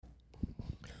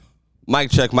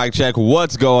Mic check, mic check.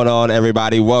 What's going on,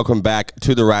 everybody? Welcome back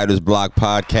to the Writer's Block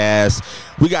podcast.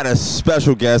 We got a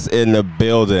special guest in the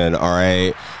building, all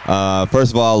right?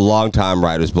 First of all, long-time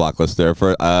Writer's Block listener.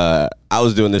 I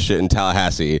was doing this shit in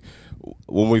Tallahassee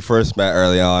when we first met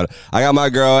early on. I got my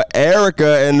girl,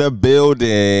 Erika, in the building.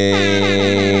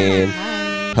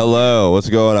 Hi. Hello. What's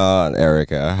going on,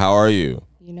 Erika? How are you?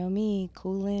 You know me,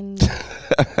 coolin'.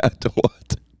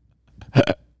 What?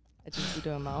 I just be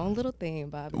doing my own little thing,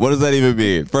 Bobby. What does that even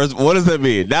mean? First, what does that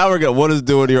mean? Now we're going. What does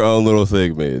doing your own little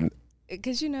thing mean?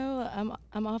 Because I'm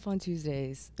off on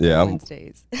Tuesdays, Yeah.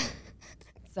 Wednesdays,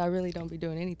 so I really don't be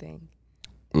doing anything.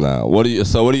 No. What do you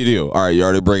do? All right, you're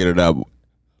already bringing it up.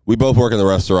 We both work in the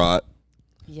restaurant,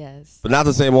 Yes. but not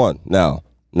the same one. No.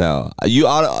 You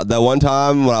that one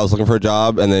time when I was looking for a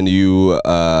job, and then you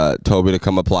told me to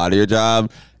come apply to your job,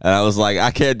 and I was like,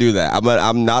 I can't do that.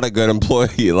 I'm not a good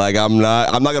employee. Like I'm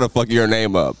not gonna fuck your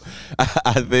name up.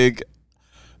 I think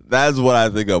that's what I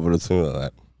think of when it's something like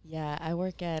that. Yeah, I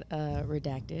work at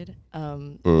Redacted.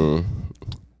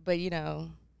 But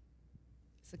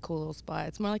it's a cool little spot.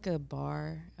 It's more like a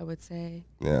bar, I would say.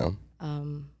 Yeah.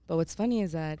 But what's funny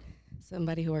is that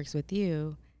somebody who works with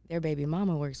you, their baby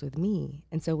mama works with me,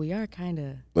 and so we are kind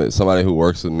of. Wait, somebody who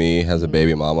works with me has a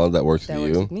baby mama that works with you?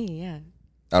 That works with me, yeah.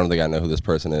 I don't think I know who this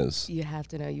person is. You have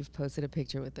to know you've posted a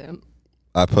picture with them.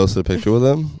 I posted a picture with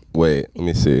them? Wait, let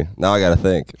me see. Now I gotta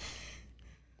think.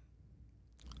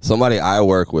 Somebody I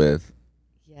work with.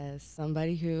 Yes,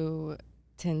 somebody who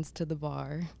tends to the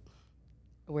bar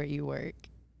where you work.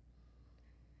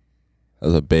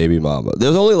 As a baby mama.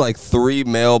 There's only like 3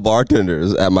 male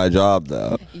bartenders at my job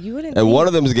though. And one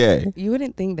of them's gay. You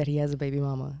wouldn't think that he has a baby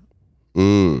mama.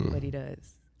 But he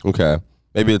does. Okay.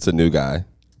 Maybe it's a new guy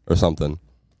or something.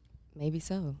 Maybe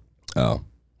so. Oh.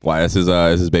 Why is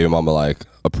his baby mama like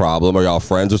a problem? Are y'all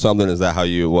friends or something? Is that how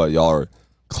y'all are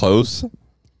close?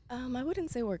 I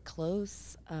wouldn't say we're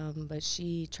close, but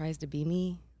she tries to be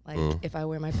me. Like if I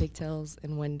wear my pigtails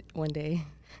and one day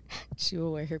she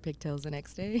will wear her pigtails the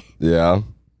next day. Yeah.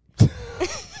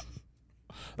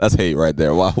 That's hate right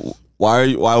there. Why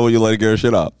will you let her get her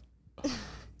shit up?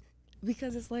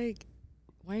 Because it's like,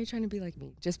 why are you trying to be like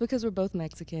me? Just because we're both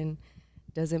Mexican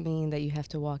doesn't mean that you have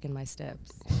to walk in my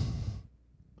steps.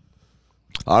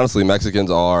 Honestly, Mexicans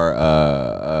are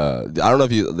I don't know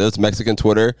if there's Mexican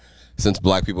Twitter. Since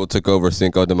black people took over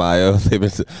Cinco de Mayo,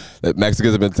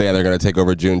 Mexicans have been saying they're going to take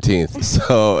over Juneteenth.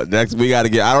 So next we got to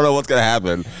get. I don't know what's going to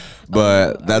happen,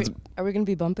 but Are we going to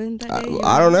be bumping that day?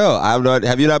 I don't know.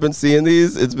 Have you not been seeing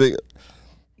these? It's big.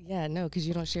 Yeah, no, because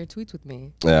you don't share tweets with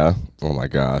me. Yeah. Oh my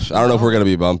gosh. I don't know if we're going to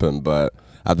be bumping, but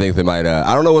I think they might.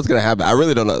 I don't know what's going to happen. I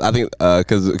really don't know. I think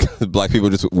because black people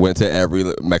just went to every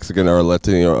Mexican or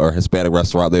Latino or Hispanic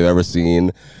restaurant they've ever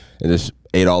seen and just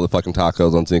ate all the fucking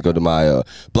tacos on Cinco de Mayo.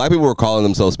 Black people were calling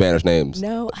themselves Spanish names.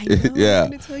 No, I know. Yeah,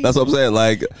 that's what I'm saying.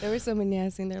 Like there was someone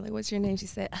nasty, and they're like, "What's your name?" She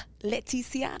said,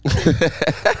 "Leticia."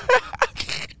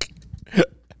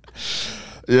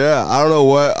 Yeah, I don't know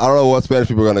what Spanish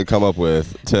people are gonna come up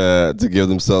with to give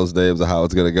themselves names of how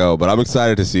it's gonna go. But I'm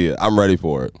excited to see it. I'm ready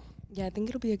for it. Yeah, I think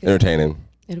it'll be a good entertaining. Time.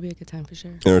 It'll be a good time for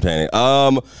sure. Entertaining.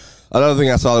 Another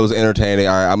thing I saw that was entertaining.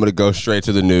 All right, I'm going to go straight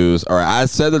to the news. All right, I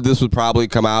said that this would probably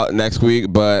come out next week,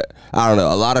 but I don't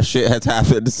know. A lot of shit has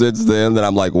happened since then that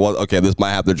I'm like, well, okay, this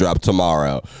might have to drop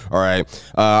tomorrow. All right.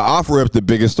 Off rip, the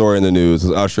biggest story in the news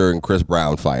is Usher and Chris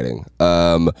Brown fighting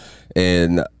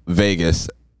in Vegas,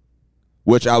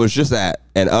 which I was just at,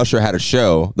 and Usher had a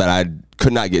show that I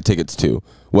could not get tickets to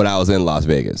when I was in Las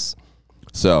Vegas.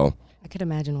 So. I could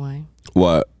imagine why.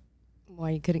 What?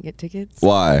 Why you couldn't get tickets?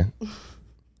 Why?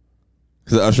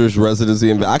 Because Usher's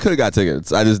residency, I could have got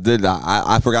tickets. I just did not.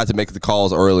 I forgot to make the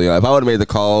calls earlier. If I would have made the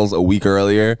calls a week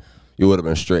earlier, you would have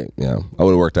been straight. Yeah, I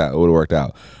would have worked out. It would have worked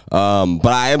out.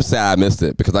 But I am sad I missed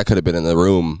it because I could have been in the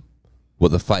room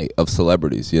with a fight of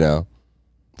celebrities.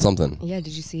 Something. Yeah.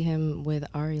 Did you see him with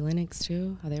Ari Lennox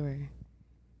too? How they were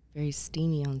very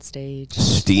steamy on stage.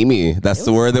 Steamy. That's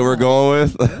the word that we're going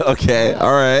with. Okay.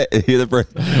 All right.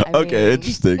 Okay.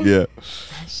 Interesting. Yeah.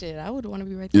 Shit, I would want to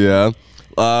be right there. Yeah.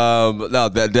 No,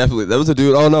 that definitely. There was a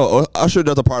dude. Oh no, Usher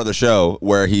does a part of the show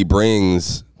where he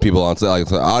brings people on,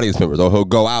 like audience members, or he'll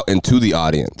go out into the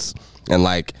audience and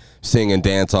like sing and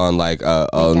dance on like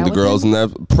the girls and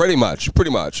that. Pretty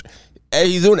much. And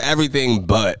he's doing everything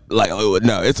but like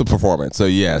no, it's a performance. So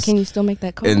yes. Can you still make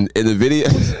that call? In the video.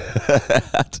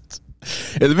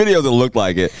 In the videos, it looked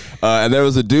like it. And there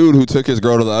was a dude who took his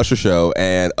girl to the Usher show,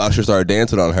 and Usher started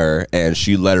dancing on her, and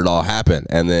she let it all happen.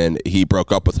 And then he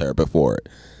broke up with her before it.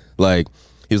 Like,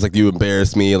 he was like, "You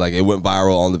embarrassed me." Like, it went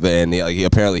viral on the van.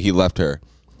 Apparently he left her.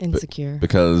 Insecure.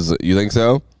 Because, you think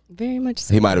so? Very much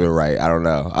so. He might have been right. I don't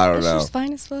know. Usher's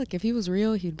fine as fuck. If he was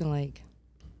real, he'd been like,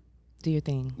 do your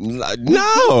thing.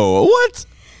 No. What?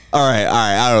 All right.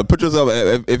 I don't know. Put yourself,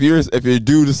 if your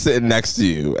dude is sitting next to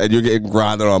you and you're getting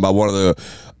grinded on by one of the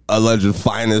alleged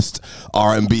finest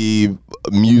R&B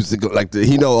music, like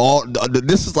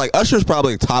this is like Usher's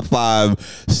probably top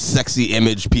 5 sexy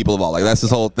image people of all. Like that's his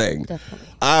whole thing. Definitely.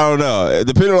 I don't know.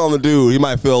 Depending on the dude, he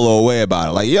might feel a little way about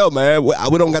it. Like, yo, man,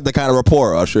 we don't got the kind of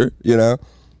rapport, Usher. You know,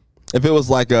 if it was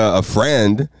like a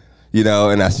friend, you know,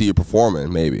 and I see you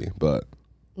performing, maybe. But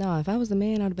no, if I was the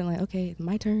man, I'd have been like, okay,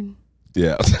 my turn.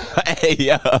 Yeah. Hey,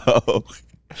 yo.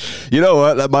 You know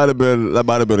what? That might have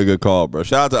been a good call, bro.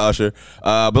 Shout out to Usher.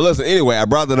 But listen, anyway, I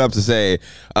brought that up to say,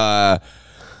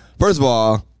 first of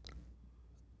all,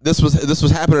 this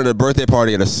was happening at a birthday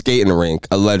party at a skating rink,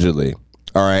 allegedly.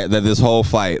 All right, that this whole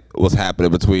fight was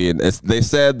happening between.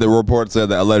 The report said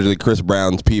that allegedly Chris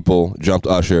Brown's people jumped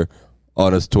Usher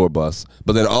on his tour bus,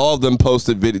 but then all of them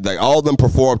posted video, like all of them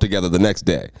performed together the next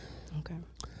day. Okay.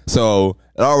 So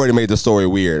it already made the story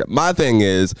weird. My thing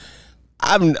is,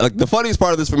 the funniest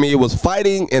part of this for me was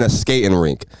fighting in a skating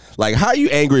rink. Like, how are you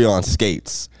angry on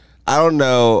skates? I don't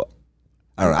know.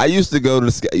 I used to go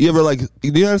to you ever do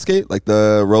you know how to skate? Like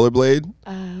the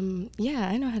rollerblade? Yeah,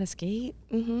 I know how to skate.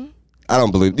 Mm-hmm. I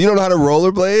don't believe you don't know how to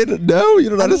rollerblade. No, you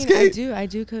don't know how to skate. I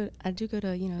do go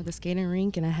to the skating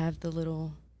rink, and I have the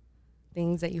little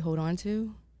things that you hold on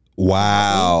to.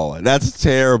 Wow, that's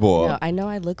terrible. No, I know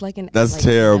I look like That's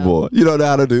terrible. You don't know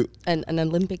how to do an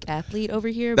Olympic athlete over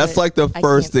here. That's like the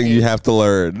first thing you have to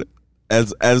learn.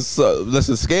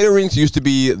 Listen, skating rinks used to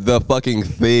be the fucking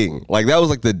thing. Like that was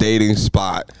like the dating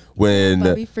spot when.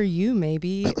 Probably for you,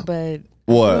 maybe, but.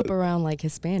 What? I grew up around like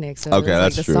Hispanic, so okay,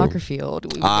 that's the true. Soccer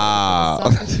field.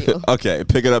 Soccer field. Okay,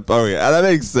 pick it up. Oh yeah, that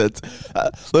makes sense.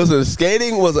 Listen,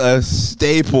 skating was a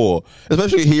staple,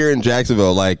 especially here in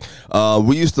Jacksonville. Like,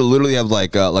 we used to literally have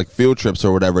like field trips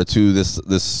or whatever to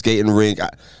this skating rink.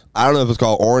 I don't know if it's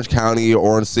called Orange County or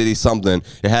Orange City something.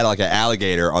 It had like an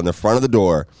alligator on the front of the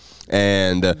door,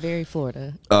 and very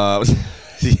Florida.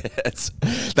 Yes,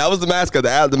 that was the mascot.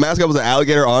 The mascot was an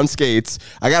alligator on skates.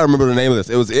 I gotta remember the name of this.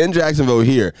 It was in Jacksonville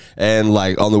here, and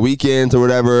like on the weekends or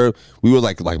whatever, we were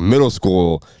like middle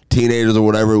school teenagers or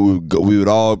whatever. We would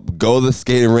all go to the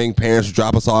skating rink. Parents would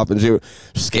drop us off and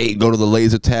skate, go to the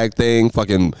laser tag thing.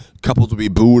 Fucking couples would be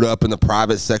booed up in the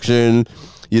private section.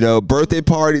 You know, birthday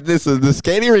party. The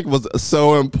skating rink was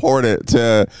so important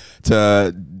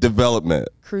to development.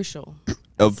 Crucial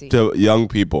to young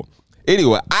people.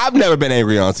 Anyway, I've never been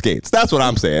angry on skates. That's what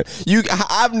I'm saying.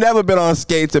 I've never been on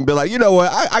skates and been like, you know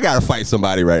what? I gotta fight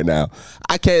somebody right now.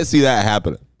 I can't see that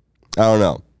happening. I don't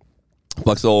know.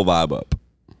 Fucks the whole vibe up.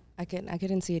 I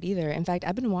couldn't see it either. In fact,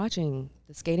 I've been watching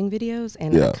the skating videos,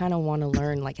 and I kind of want to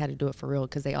learn like how to do it for real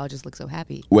because they all just look so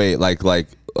happy. Wait, like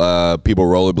people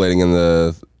rollerblading in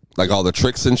the all the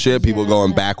tricks and shit. People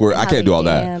going backward. I can't do all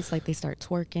that. Like they start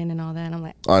twerking and all that. And I'm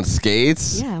like on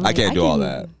skates. Yeah, I can't do all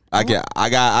that. I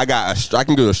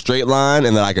can do a straight line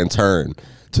and then I can turn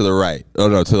to the right. Oh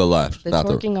no, to the left. The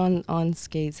twerking on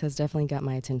skates has definitely got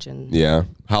my attention. Yeah.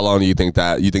 How long do you think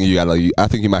that? You think you gotta? I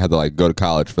think you might have to go to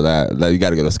college for that. You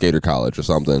got to go to skater college or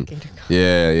something.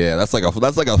 Yeah. That's like a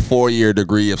 4-year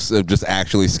degree of just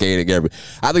actually skating.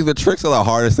 I think the tricks are the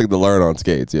hardest thing to learn on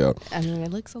skates, yo. I mean,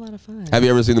 it looks a lot of fun. Have you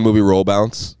ever seen the movie Roll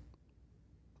Bounce?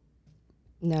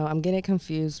 No, I'm getting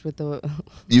confused with the.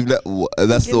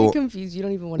 Confused. You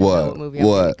don't even want to know what movie I'm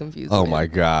getting confused. Oh my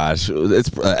gosh, it's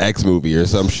an X movie or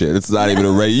some shit. It's not even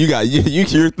a rated.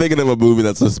 You're thinking of a movie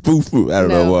that's a spoof. I don't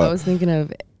know what. I was thinking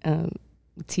of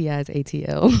T.I.'s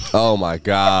ATL. Oh my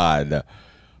god.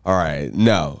 All right,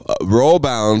 no. Roll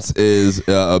Bounce is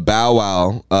a Bow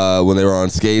Wow when they were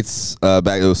on skates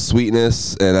back. It was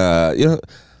Sweetness and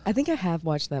I think I have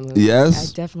watched that movie. Yes?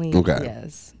 I definitely. Okay.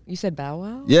 Yes. You said Bow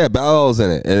Wow? Yeah, Bow Wow was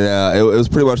in it, and it was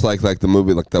pretty much like the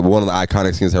movie, like one of the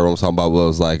iconic scenes everyone was talking about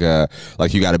was like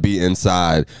you got to be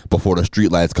inside before the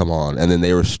street lights come on, and then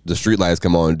the street lights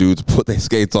come on, and dudes put their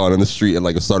skates on in the street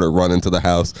and started running to the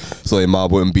house so they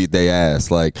mob wouldn't beat their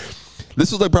ass. Like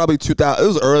this was probably 2000. It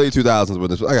was early 2000s when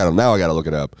this. I gotta look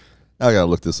it up. Now I gotta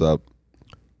look this up.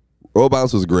 Roll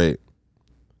Bounce was great.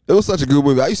 It was such a good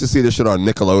movie. I used to see this shit on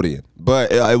Nickelodeon,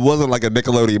 but it wasn't like a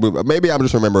Nickelodeon movie. Maybe I'm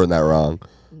just remembering that wrong.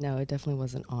 No, it definitely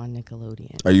wasn't on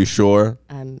Nickelodeon. Are you sure?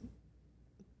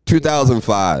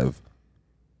 2005.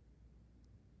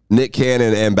 Nick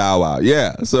Cannon and Bow Wow.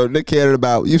 Yeah, so Nick Cannon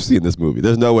you've seen this movie.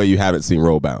 There's no way you haven't seen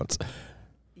Roll Bounce.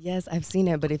 Yes, I've seen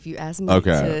it, but if you ask me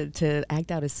to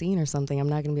act out a scene or something, I'm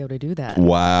not going to be able to do that.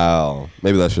 Wow.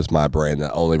 Maybe that's just my brain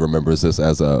that only remembers this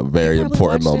as a very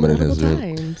important moment in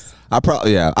history. I've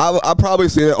probably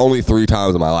seen it only 3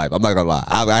 times in my life. I'm not gonna lie.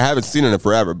 I haven't seen it in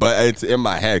forever, but it's in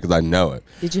my head because I know it.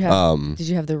 Did you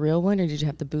have the real one or did you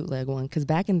have the bootleg one? Because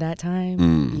back in that time,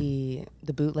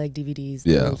 the bootleg DVDs.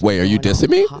 Yeah. Wait, are you dissing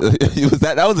me?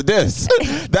 That was a diss.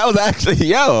 That was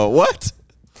actually what?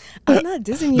 I'm not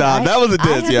dissing you. Nah, that was a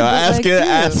diss, yo. Ask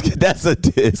it. That's a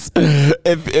diss.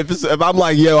 If I'm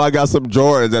like, yo, I got some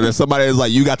Jordans, and if somebody is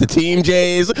like, you got the Team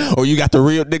J's or you got the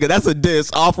real nigga, that's a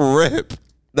diss off rip.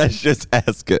 That's just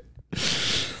ask it.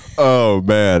 Oh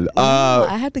man,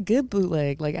 I had the good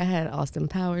bootleg. Like I had Austin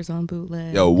Powers on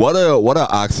bootleg. Yo, what a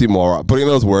oxymoron. Putting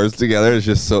those words together is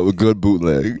just so good.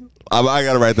 Bootleg. I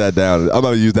gotta write that down. I'm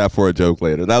gonna use that for a joke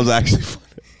later. That was actually funny.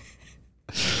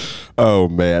 Oh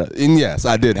man, and yes,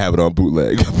 I did have it on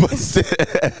bootleg, but still,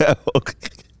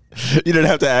 you didn't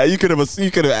have to ask. You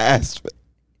could have asked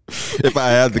if I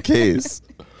had the case.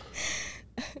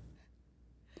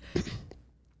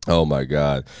 Oh my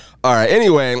God. All right.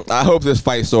 Anyway, I hope this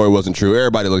fight story wasn't true.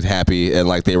 Everybody looked happy and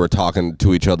like they were talking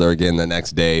to each other again the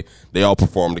next day. They all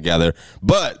performed together.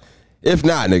 But if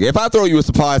not, nigga, if I throw you a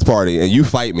surprise party and you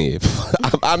fight me,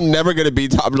 I'm never going to be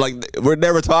talking. Like, we're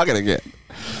never talking again.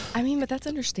 I mean, but that's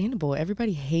understandable.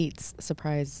 Everybody hates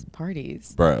surprise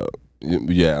parties. Bro.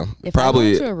 Yeah. If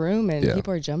probably, I go into a room and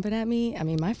people are jumping at me, I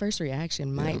mean, my first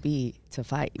reaction might be to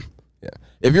fight. Yeah.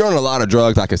 If you're on a lot of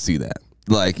drugs, I can see that.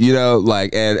 Like, you know,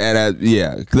 like, and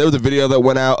there was a video that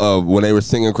went out of when they were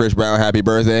singing Chris Brown Happy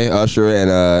Birthday, Usher and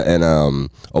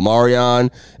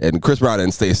Omarion, and Chris Brown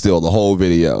didn't stay still the whole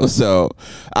video. So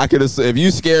I could, if you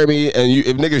scare me and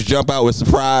if niggas jump out with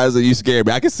surprise and you scare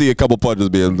me, I can see a couple punches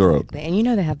being thrown. And you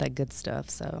know they have that good stuff,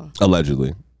 so.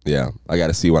 Allegedly. Yeah. I got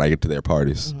to see when I get to their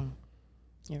parties. Mm-hmm.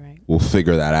 You're right. We'll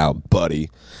figure that out, buddy.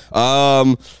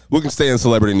 We can stay in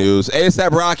celebrity news.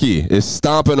 A$AP Rocky is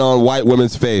stomping on white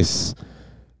women's face.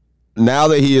 Now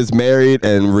that he is married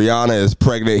and Rihanna is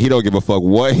pregnant, he don't give a fuck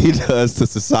what he does to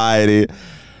society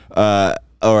or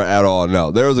at all.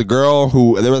 No. There was a girl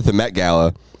they were at the Met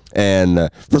Gala, and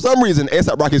for some reason,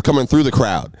 A$AP Rocky's coming through the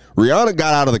crowd. Rihanna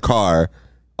got out of the car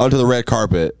onto the red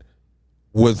carpet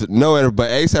with but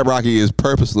A$AP Rocky is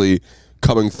purposely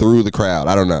coming through the crowd.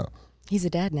 I don't know. He's a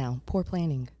dad now. Poor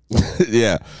planning.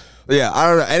 Yeah. Yeah, I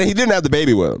don't know. And he didn't have the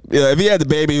baby with him. If he had the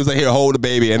baby, he was like, here, hold the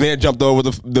baby. And then jumped over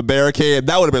the barricade.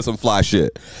 That would have been some fly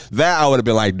shit. That I would have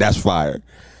been like, that's fire.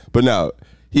 But no,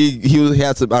 he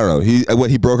had some, I don't know.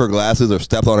 He broke her glasses or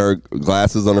stepped on her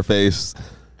glasses on her face.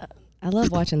 I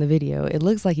love watching the video. It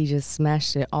looks like he just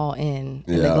smashed it all in,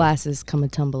 and the glasses come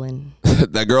tumbling.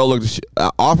 That girl looked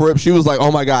off rip. She was like,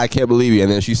 "Oh my God, I can't believe you!"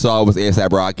 And then she saw it was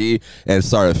A$AP Rocky and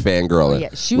started fangirling. Oh, yeah,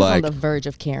 she was on the verge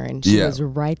of Karen. She was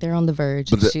right there on the verge.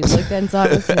 She looked and saw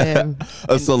it was him.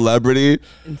 A celebrity.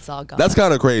 And saw God. That's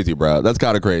kind of crazy, bro. That's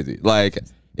kind of crazy. Like,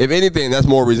 if anything, that's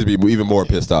more reason to be even more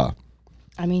pissed off.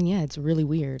 I mean, yeah, it's really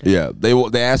weird. Yeah, they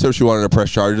asked her if she wanted to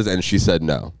press charges, and she said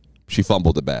no. She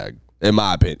fumbled the bag, in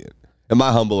my opinion. In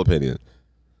my humble opinion,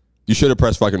 you should have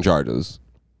pressed fucking charges.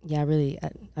 Yeah,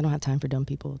 I don't have time for dumb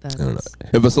people. I don't know.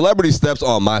 If a celebrity steps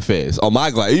on my face, on my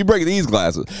glass, you break these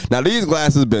glasses. Now, these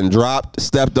glasses been dropped,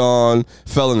 stepped on,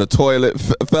 fell in the toilet,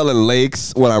 fell in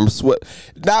lakes when I'm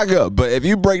not good. But if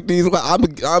you break these,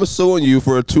 I'm suing you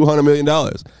for $200 million.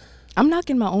 I'm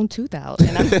knocking my own tooth out,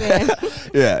 and I'm saying,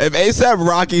 yeah. If A$AP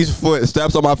Rocky's foot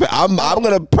steps on my face, I'm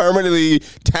gonna permanently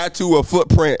tattoo a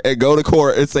footprint and go to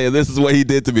court and say this is what he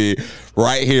did to me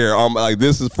right here. Like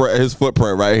this is for his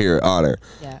footprint right here on her.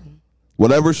 Yeah.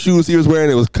 Whatever shoes he was wearing,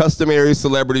 it was customary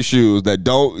celebrity shoes that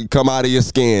don't come out of your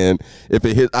skin if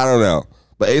it hit. I don't know,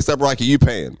 but A$AP Rocky, you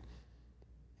paying?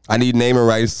 I need naming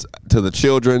rights to the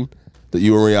children that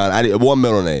you and Rihanna. I need one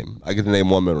middle name. I get to name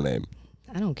one middle name.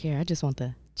 I don't care. I just want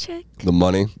the check. The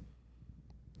money.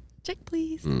 Check,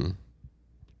 please. Do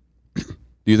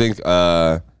you think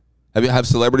have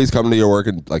celebrities come to your work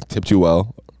and like tipped you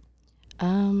well?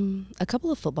 A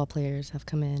couple of football players have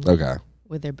come in. Okay.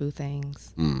 With their boo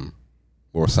things.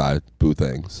 Or side boo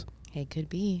things. It could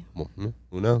be. Well,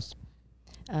 who knows?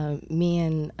 Me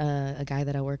and a guy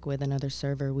that I work with, another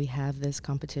server, we have this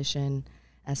competition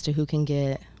as to who can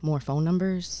get more phone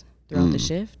numbers throughout the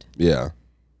shift. Yeah.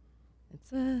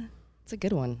 It's a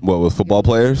good one. What, with football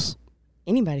players?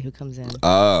 Anybody who comes in.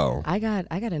 Oh. I got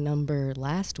a number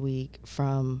last week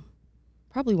from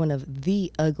probably one of the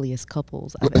ugliest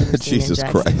couples I've ever seen Jesus in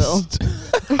Jacksonville.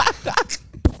 Christ.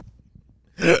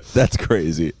 That's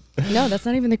crazy. No, that's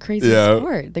not even the craziest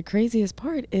part. The craziest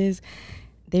part is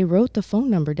they wrote the phone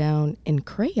number down in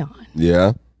crayon.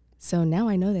 Yeah. So now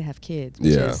I know they have kids.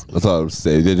 Yeah, that's all I was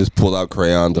saying. They just pulled out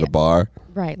crayons at a bar.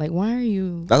 Right. Like, why are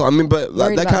you? But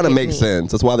that kind of makes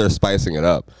sense. That's why they're spicing it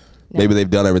up. No. Maybe they've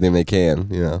done everything they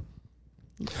can,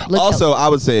 Also, I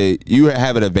would say you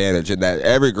have an advantage in that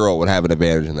every girl would have an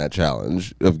advantage in that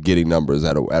challenge of getting numbers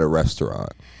at a restaurant.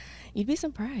 You'd be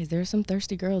surprised. There are some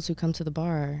thirsty girls who come to the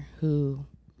bar who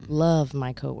love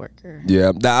my coworker.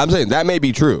 Yeah, I'm saying that may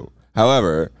be true.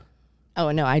 However,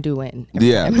 oh no, I do win.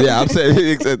 Yeah, I'm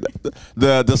saying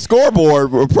the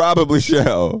scoreboard will probably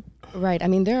show. Right. I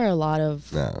mean, there are a lot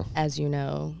of, as you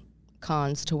know,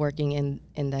 cons to working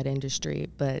in that industry.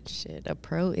 But shit, a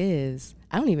pro is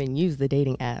I don't even use the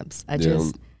dating apps. I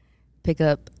just pick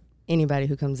up anybody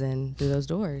who comes in through those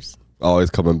doors. Always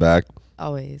coming back.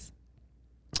 Always.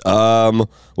 What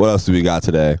else do we got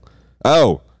today?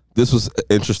 Oh, this was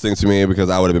interesting to me because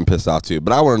I would have been pissed off too.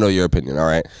 But I want to know your opinion. All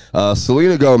right.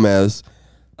 Selena Gomez.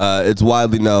 It's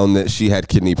widely known that she had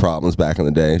kidney problems back in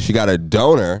the day. She got a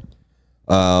donor.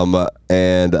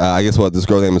 And I guess this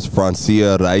girl's name is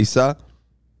Francia Raisa.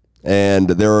 And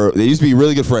they used to be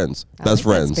really good friends, best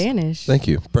friends. Spanish. Thank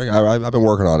you. I've been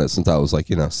working on it since I was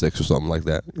 6 or something like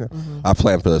that. I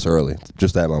planned for this early,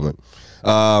 just that moment.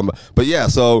 But yeah,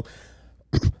 so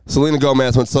Selena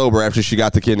Gomez went sober after she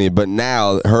got the kidney, but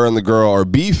now her and the girl are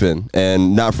beefing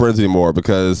and not friends anymore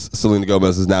because Selena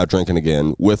Gomez is now drinking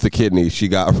again with the kidney she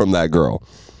got from that girl.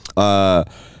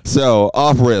 So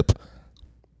off rip,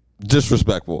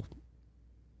 disrespectful.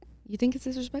 You think it's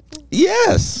disrespectful?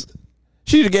 Yes.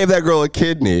 She gave that girl a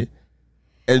kidney,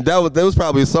 and that was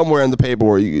probably somewhere in the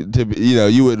paperwork.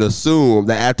 You would assume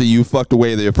that after you fucked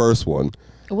away their first one.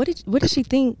 What did she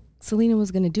think Selena was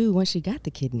gonna do once she got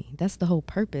the kidney? That's the whole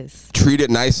purpose. Treat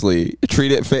it nicely.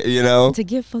 Treat it, to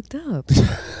get fucked up.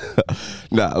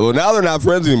 No, well now they're not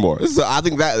friends anymore. So I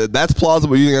think that's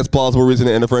plausible. You think that's plausible reason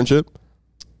to end a friendship?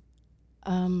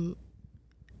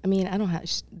 I mean, I don't have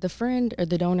the friend or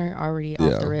the donor already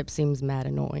off the rip seems mad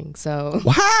annoying. So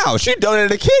wow, she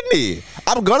donated a kidney.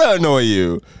 I'm gonna annoy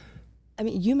you. I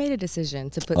mean, you made a decision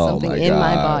to put something in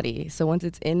my body. So once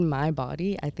it's in my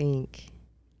body, I think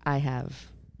I have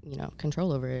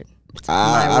control over it.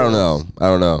 I don't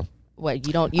know. What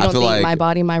you don't think my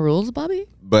body, my rules, Bobby?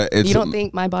 But you don't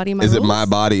think my body, my rules? Is it my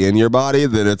body in your body?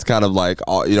 Then it's kind of like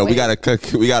we gotta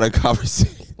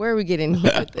conversation. Where are we getting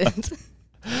here with this?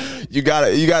 You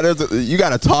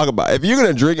gotta talk about it. If you're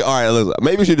gonna drink it. All right, listen,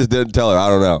 maybe she just didn't tell her. I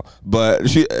don't know, but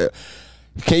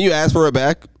can you ask for it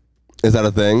back? Is that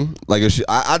a thing? Like,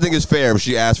 I think it's fair if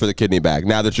she asks for the kidney back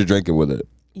now that you're drinking with it.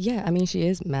 Yeah, I mean, she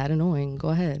is mad annoying. Go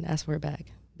ahead, ask for it back.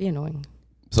 Be annoying.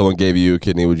 Someone gave you a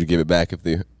kidney, would you give it back if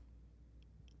they?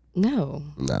 No,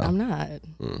 I'm not.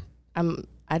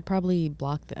 I'd probably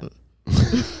block them.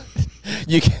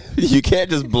 You can't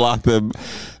just block them.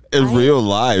 In real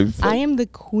life. I am the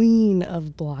queen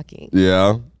of blocking.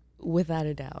 Yeah. Without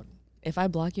a doubt. If I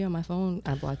block you on my phone,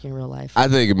 I block you in real life. I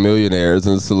think millionaires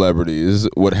and celebrities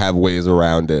would have ways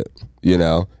around it,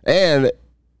 And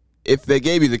if they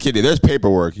gave you the kidney, there's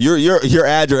paperwork. Your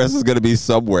address is going to be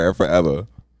somewhere forever.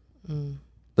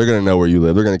 They're going to know where you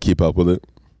live. They're going to keep up with it.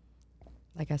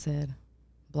 Like I said,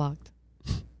 blocked.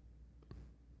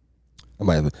 I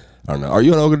don't know. Are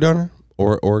you an organ donor?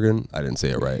 Or organ? I didn't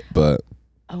say it right, but...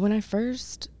 When I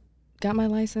first got my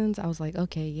license, I was like,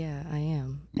 okay, yeah, I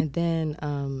am. And then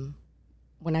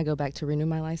when I go back to renew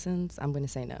my license, I'm going to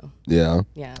say no. Yeah.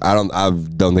 Yeah. I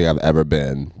don't think I've ever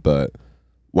been, but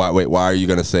why are you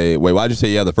going to say, why'd you say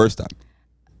yeah the first time?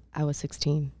 I was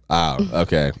 16. Oh,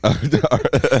 okay.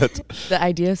 The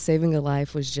idea of saving a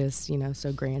life was just,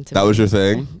 so grand to me. That was your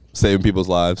thing? Saving people's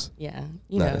lives? Yeah.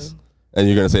 Nice. And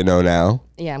you're going to say no now?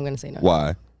 Yeah, I'm going to say no.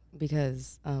 Why?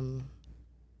 Because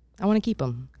I want to keep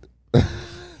them.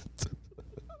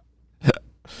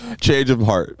 Change of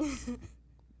heart.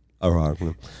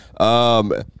 Ironically.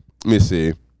 Let me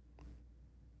see.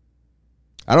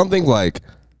 I don't think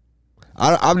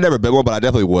I've never been one, but I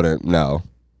definitely wouldn't. No.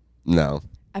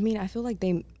 I mean, I feel like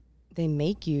they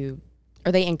make you,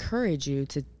 or they encourage you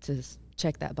to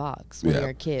check that box when you're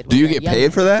a kid. Do you get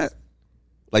paid for that?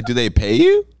 Like, do they pay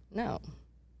you? No.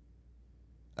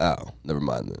 Oh, never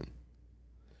mind then.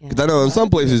 Because I know in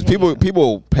some places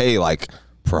people pay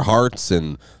for hearts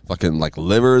and fucking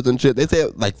livers and shit. They say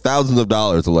thousands of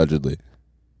dollars allegedly.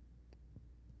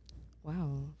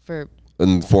 Wow.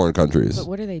 In foreign countries. But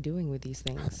what are they doing with these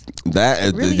things?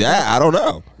 I don't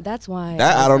know. That's why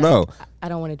I don't know. I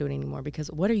don't want to do it anymore because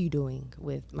what are you doing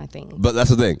with my things? But that's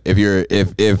the thing.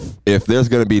 If there's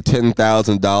gonna be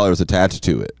 $10,000 attached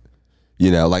to it,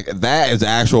 that is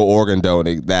actual organ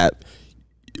donating that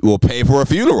will pay for a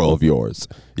funeral of yours.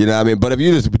 You know what I mean? But if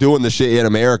you're just doing the shit in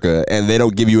America and they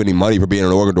don't give you any money for being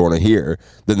an organ donor here,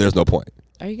 then there's no point.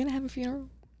 Are you going to have a funeral?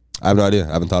 I have no idea.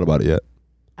 I haven't thought about it yet.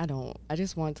 I don't. I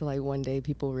just want to, like, one day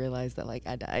people realize that, like,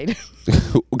 I died.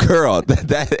 Girl,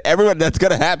 everyone, that's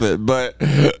going to happen. But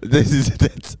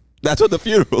that's what the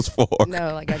funeral's for.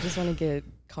 No, like, I just want to get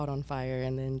caught on fire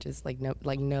and then just, like, no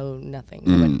nothing.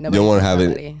 You don't want to have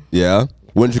it. Yeah?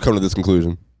 When did you come to this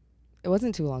conclusion? It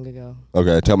wasn't too long ago.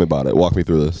 Okay, tell me about it. Walk me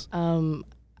through this.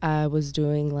 I was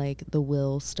doing, like, the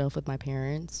will stuff with my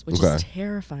parents, which is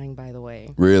terrifying, by the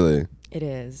way. Really? It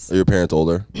is. Are your parents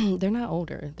older? They're not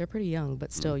older. They're pretty young,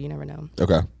 but still, you never know.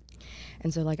 Okay.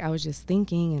 And so, like, I was just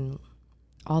thinking and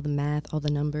all the math, all the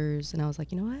numbers, and I was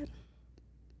like, you know what?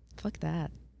 Fuck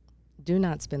that. Do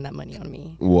not spend that money on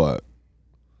me. What?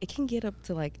 It can get up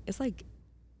to, like, it's like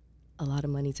a lot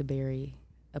of money to bury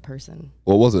a person.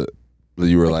 What was it?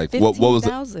 You were like what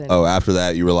was it? Oh, after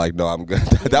that, you were like, no, I'm good.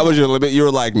 Yeah. That was your limit? You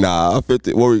were like, nah,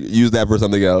 50. Use that for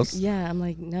something else? Yeah, I'm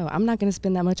like, no, I'm not going to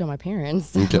spend that much on my parents.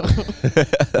 So. Okay.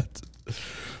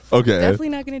 Okay. Definitely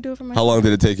not going to do it for myself. How long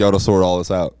did it take y'all to sort all this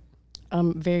out?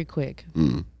 Very quick.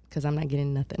 Because I'm not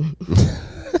getting nothing.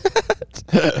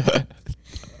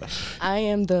 I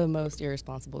am the most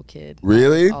irresponsible kid.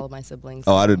 Really? All of my siblings.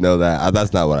 Oh, I didn't know that.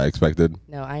 That's not what I expected.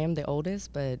 No, I am the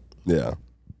oldest, but yeah.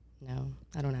 No,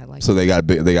 I don't have like. So they got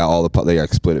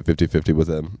split at 50-50 with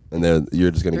them, and then you're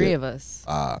just gonna three get of us.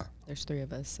 There's three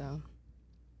of us, so.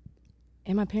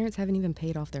 And my parents haven't even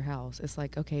paid off their house. It's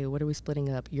like, okay, what are we splitting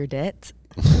up? Your debt?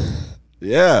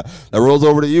 Yeah, that rolls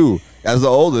over to you as the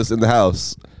oldest in the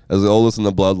house, as the oldest in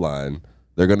the bloodline.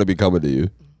 They're gonna be coming to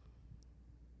you.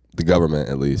 The government,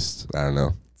 at least. I don't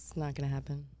know. It's not gonna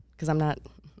happen because I'm not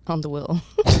on the will.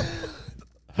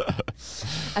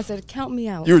 I said, count me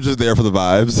out. You were just there for the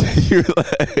vibes. You were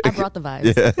like, I brought the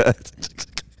vibes.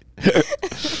 Yeah.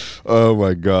 Oh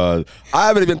my God. I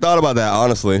haven't even thought about that,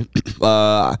 honestly.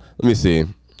 Let me see.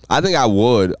 I think I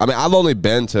would. I mean, I've only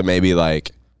been to maybe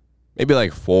like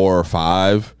 4 or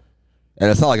 5. And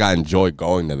it's not like I enjoy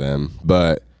going to them,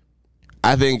 but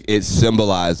I think it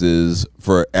symbolizes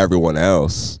for everyone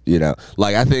else, you know.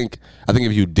 Like I think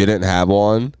if you didn't have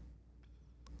one,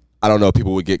 I don't know if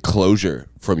people would get closure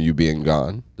from you being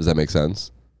gone. Does that make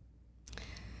sense?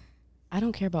 I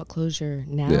don't care about closure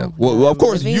now. Yeah. Well, of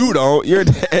course you don't.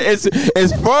 It's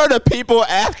for the people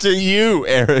after you,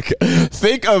 Erika.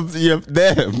 Think of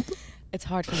them. It's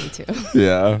hard for me too.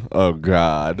 Yeah. Oh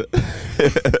God.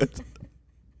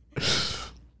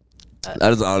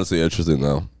 That is honestly interesting,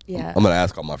 though. Yeah. I'm gonna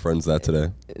ask all my friends that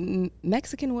today.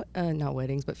 Mexican, not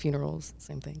weddings, but funerals,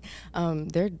 same thing.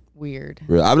 They're weird.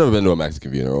 Really? I've never been to a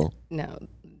Mexican funeral. No,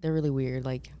 they're really weird.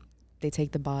 Like, they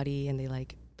take the body and they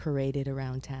like parade it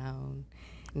around town,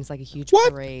 and it's like a huge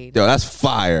parade. Yo, that's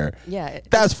fire. Yeah,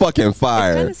 that's fucking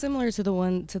fire. It's kind of similar to the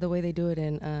way they do it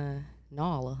in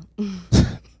Nala.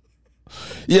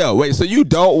 Yo, wait, so you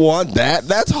don't want that?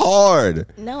 That's hard.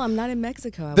 No, I'm not in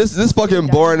Mexico. This fucking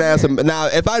boring ass. Now,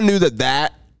 if I knew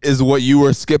that is what you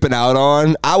were skipping out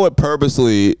on, I would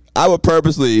purposely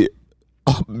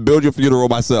build your funeral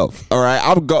myself. All right,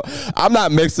 I'm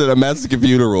not mixing a Mexican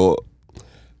funeral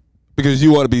because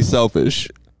you want to be selfish.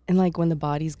 And like when the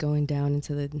body's going down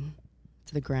into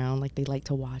the ground, like they like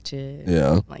to watch it.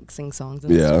 Yeah. Like sing songs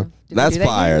and stuff. That's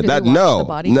fire. No. The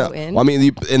body go in? Well, I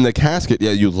mean, in the casket,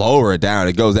 yeah, you lower it down,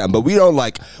 it goes down. But we don't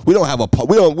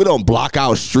block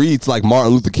out streets like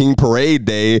Martin Luther King Parade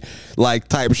Day, like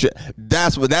type shit.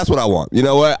 That's what I want. You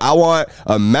know what? I want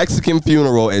a Mexican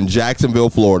funeral in Jacksonville,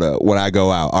 Florida when I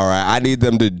go out. All right, I need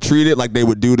them to treat it like they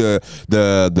would do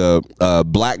the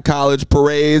black college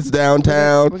parades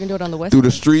downtown. We're gonna do it on the west through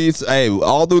the streets. Hey,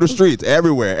 all through the streets,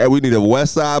 everywhere. And we need a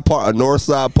west side part, a north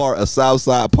side part, a south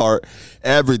side part.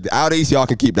 Everything out east, y'all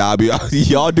can keep that.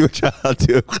 Y'all do what y'all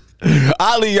do.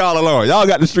 I'll leave y'all alone. Y'all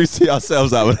got the streets to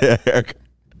yourselves out there.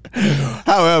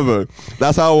 However,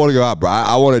 that's how I want to go out, bro.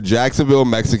 I want a Jacksonville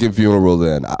Mexican funeral.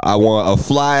 Then I want a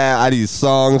fly out. I need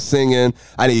songs singing.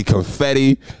 I need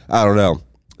confetti. I don't know.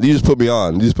 You just put me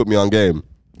on. You just put me on game.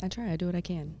 I try. I do what I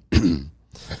can.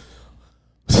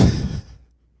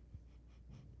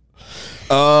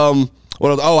 What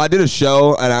else? Oh, I did a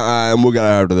show, and we'll get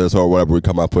after this or whatever we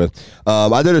come up with.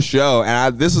 I did a show,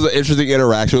 and this is an interesting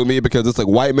interaction with me because it's like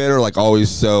white men are like always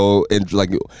so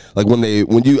like when it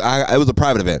was a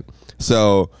private event,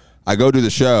 so I go to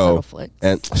the show,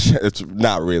 and it's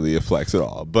not really a flex at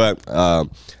all. But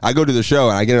I go to the show,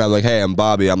 and I get it. I'm like, hey, I'm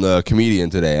Bobby. I'm the comedian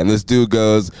today, and this dude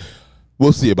goes,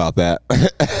 we'll see about that.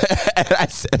 And I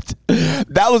said,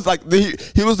 That was like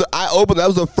he was. I opened. That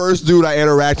was the first dude I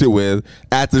interacted with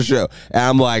at the show, and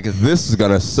I'm like, this is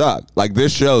gonna suck. Like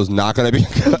this show is not gonna be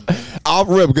off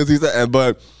rip because he's.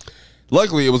 But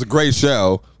luckily, it was a great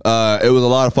show. It was a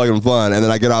lot of fucking fun. And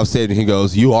then I get off stage and he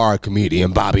goes, "You are a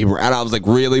comedian, Bobby." And I was like,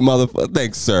 "Really, motherfucker?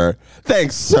 Thanks, sir.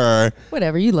 Thanks, sir."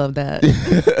 Whatever, you love that.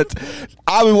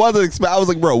 I wasn't expect. I was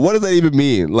like, bro, what does that even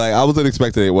mean? Like, I wasn't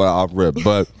expecting it off rip,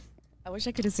 but. I wish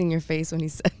I could have seen your face when he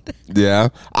said that. Yeah,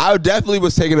 I definitely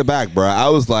was taken aback, bro. I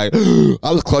was like,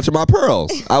 I was clutching my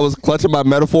pearls. I was clutching my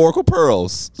metaphorical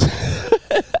pearls.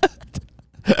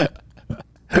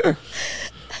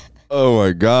 Oh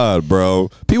my God, bro.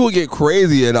 People get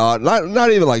crazy and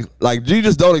not even like you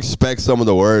just don't expect some of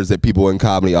the words that people in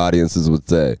comedy audiences would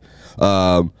say.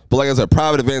 But like I said,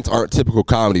 private events aren't typical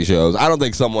comedy shows. I don't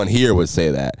think someone here would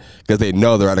say that because they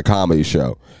know they're at a comedy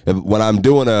show. When I'm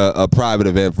doing a private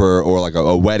event or like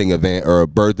a wedding event or a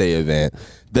birthday event,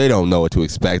 they don't know what to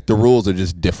expect. The rules are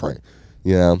just different.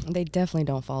 You know, they definitely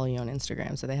don't follow you on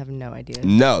Instagram, so they have no idea.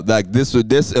 No, like this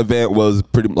event was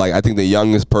pretty like I think the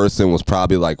youngest person was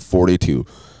probably like 42,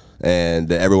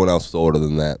 and everyone else was older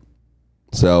than that.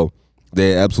 So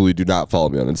they absolutely do not follow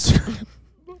me on Instagram.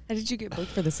 How did you get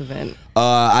booked for this event?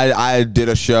 I did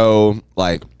a show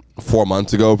like 4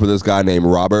 months ago for this guy named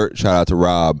Robert. Shout out to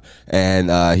Rob, and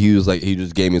he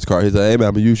just gave me his card. He's like, "Hey man,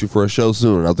 I'm gonna use you for a show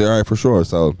soon." And I was like, "All right, for sure."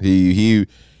 So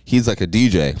he's like a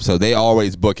DJ, so they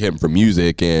always book him for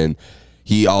music, and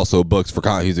he also books for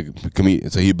comedy. He's a comedian,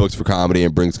 so he books for comedy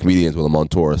and brings comedians with him on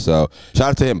tour. So shout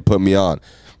out to him, putting me on.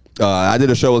 I did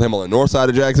a show with him on the north side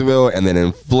of Jacksonville and then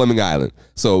in Fleming Island.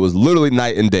 So it was literally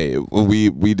night and day.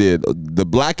 We did the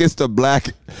blackest of black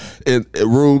in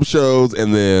room shows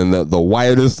and then the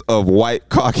whitest of white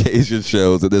Caucasian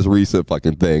shows at this recent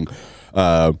fucking thing.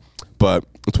 But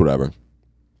it's whatever.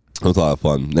 It was a lot of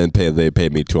fun. They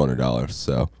paid me $200.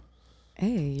 So.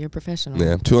 Hey, you're professional.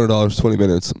 Yeah, $200, 20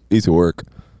 minutes, easy work.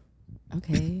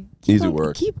 Okay. Easy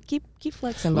work. Keep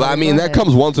flexing. But I mean, that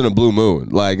comes once in a blue moon.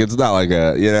 Like, it's not like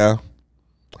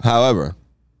However,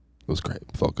 it was great.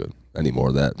 Felt good. I need more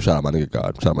of that. Shout out my nigga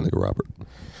God. Shout out my nigga Robert.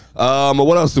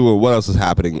 What else is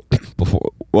happening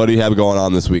before? What do you have going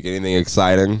on this week? Anything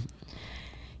exciting?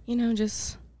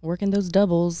 Just working those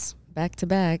doubles back to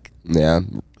back. Yeah.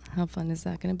 How fun is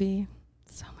that going to be?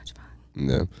 So much fun.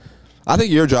 Yeah. I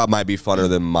think your job might be funner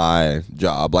than my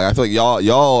job. Like, I feel like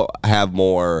y'all have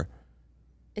more.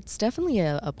 It's definitely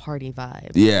a party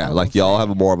vibe. Yeah, like y'all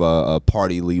have more of a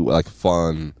party, like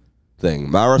fun thing.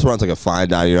 My restaurant's like a fine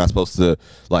dining. You're not supposed to,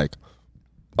 like,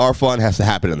 our fun has to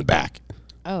happen in the back.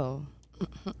 Oh.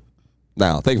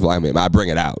 Now, thankfully, I bring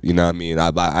it out. You know what I mean?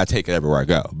 I take it everywhere I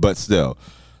go. But still,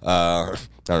 I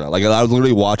don't know. Like, I was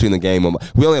literally watching the game.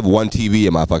 We only have one TV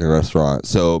in my fucking restaurant.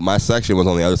 So my section was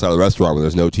on the other side of the restaurant where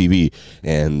there's no TV.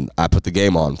 And I put the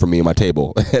game on for me and my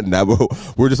table. And now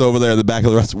we're just over there in the back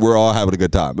of the restaurant. We're all having a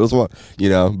good time. It was fun,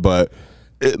 But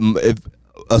if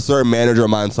a certain manager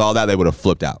of mine saw that, they would have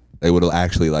flipped out. They would have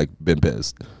actually, like, been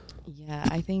pissed. Yeah,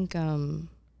 I think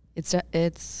it's a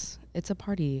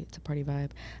party. It's a party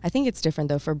vibe. I think it's different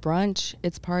though. For brunch,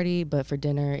 it's party, but for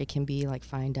dinner, it can be like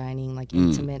fine dining, like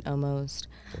intimate almost.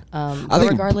 But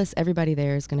regardless, everybody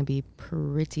there is going to be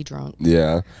pretty drunk.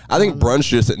 Yeah, I think brunch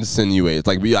just insinuates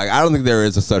like I don't think there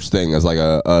is a such thing as like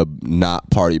a not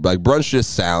party. But like brunch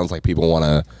just sounds like people want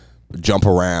to jump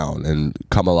around and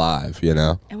come alive,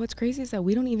 And what's crazy is that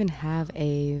we don't even have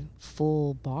a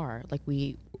full bar. Like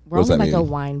we're What's only that like mean? a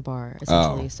wine bar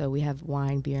essentially. Oh. So we have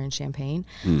wine, beer, and champagne.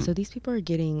 So these people are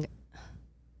getting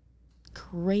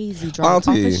crazy drunk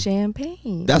off of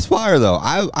champagne. That's fire though.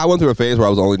 I went through a phase where I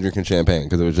was only drinking champagne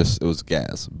because it was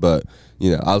gas. But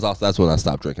that's when I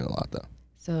stopped drinking a lot though.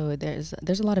 So there's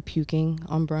a lot of puking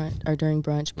on brunch or during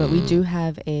brunch, but we do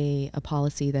have a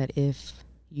policy that if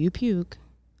you puke,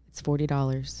 it's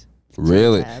 $40.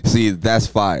 Really? See, that's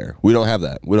fire. We don't have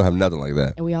that. We don't have nothing like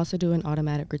that. And we also do an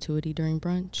automatic gratuity during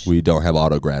brunch. We don't have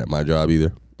auto grat at my job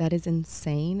either. That is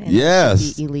insane. And yes. It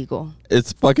should be illegal.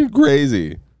 It's fucking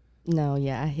crazy. No,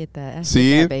 yeah, I hit that.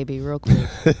 See? Hit that baby real quick.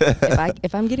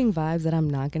 if I'm getting vibes that I'm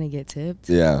not going to get tipped.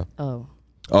 Yeah. Oh,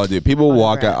 dude, people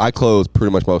walk out. I close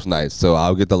pretty much most nights, so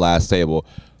I'll get the last table.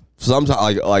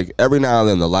 Sometimes, like every now and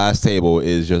then, the last table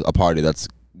is just a party that's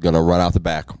gonna run out the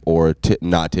back or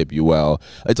not tip you well.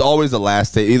 It's always the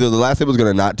last table. Either the last table is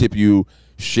gonna not tip you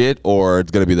shit, or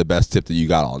it's gonna be the best tip that you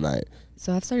got all night.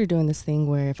 So I've started doing this thing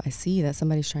where if I see that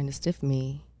somebody's trying to stiff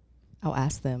me, I'll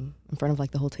ask them in front of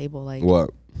like the whole table, like,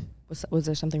 what? Was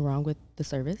there something wrong with the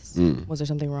service? Was there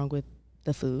something wrong with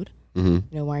the food.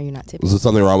 Mm-hmm. Why are you not tipping? Was there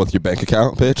something wrong with your bank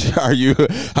account, bitch? Are you?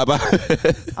 How about?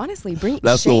 Honestly,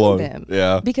 That's shame the one. them.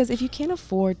 Yeah. Because if you can't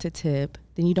afford to tip,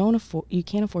 then you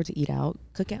can't afford to eat out.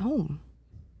 Cook at home.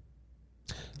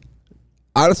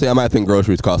 Honestly, I might think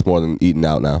groceries cost more than eating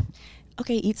out now.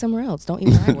 Okay, eat somewhere else. Don't eat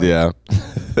where I work. Yeah.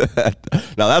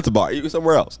 Now that's a bar. Eat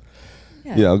somewhere else.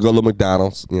 Yeah. Go to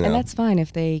McDonald's. And that's fine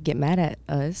if they get mad at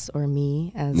us or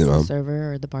me as the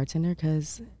server or the bartender,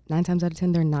 because 9 times out of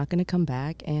 10 they're not going to come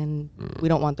back, and we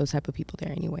don't want those type of people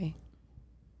there anyway.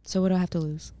 So what do I have to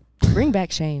lose? Bring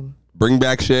back shame. Bring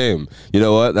back shame. You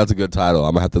know what? That's a good title.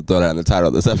 I'm gonna have to throw that in the title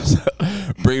of this episode.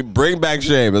 bring back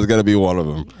shame is gonna be one of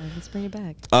them. Yeah, let's bring it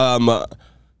back.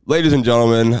 Ladies and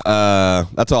gentlemen,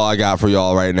 that's all I got for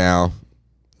y'all right now.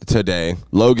 Today,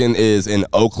 Logan is in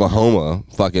Oklahoma,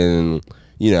 fucking,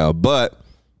 but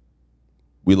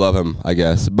we love him, I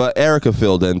guess. But Erika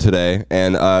filled in today,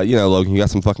 and Logan, you got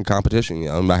some fucking competition.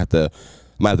 I might have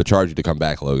to charge you to come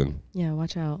back, Logan. Yeah,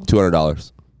 watch out.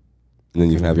 $200, and then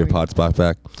you can have your pod spot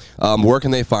back. Where can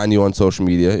they find you on social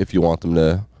media if you want them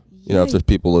to? If there's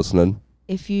people listening.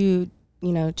 If you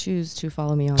choose to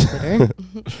follow me on Twitter,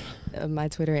 my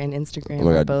Twitter and Instagram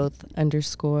are both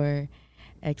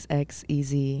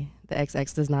 _XXEZ. The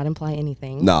XX does not imply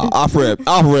anything. No, off rip,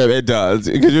 it does.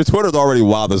 Because your Twitter's already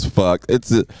wild as fuck.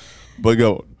 But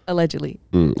go. Allegedly.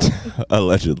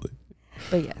 Allegedly.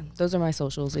 But yeah, those are my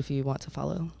socials if you want to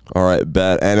follow. All right,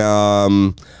 bet. And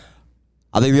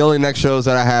I think the only next shows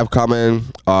that I have coming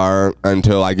are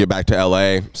until I get back to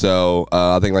LA. So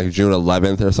I think like June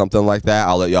 11th or something like that.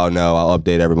 I'll let y'all know. I'll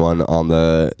update everyone on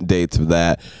the dates of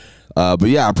that. But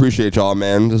yeah, I appreciate y'all,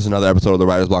 man. This is another episode of the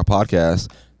Writer's Block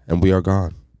Podcast, and we are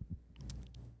gone.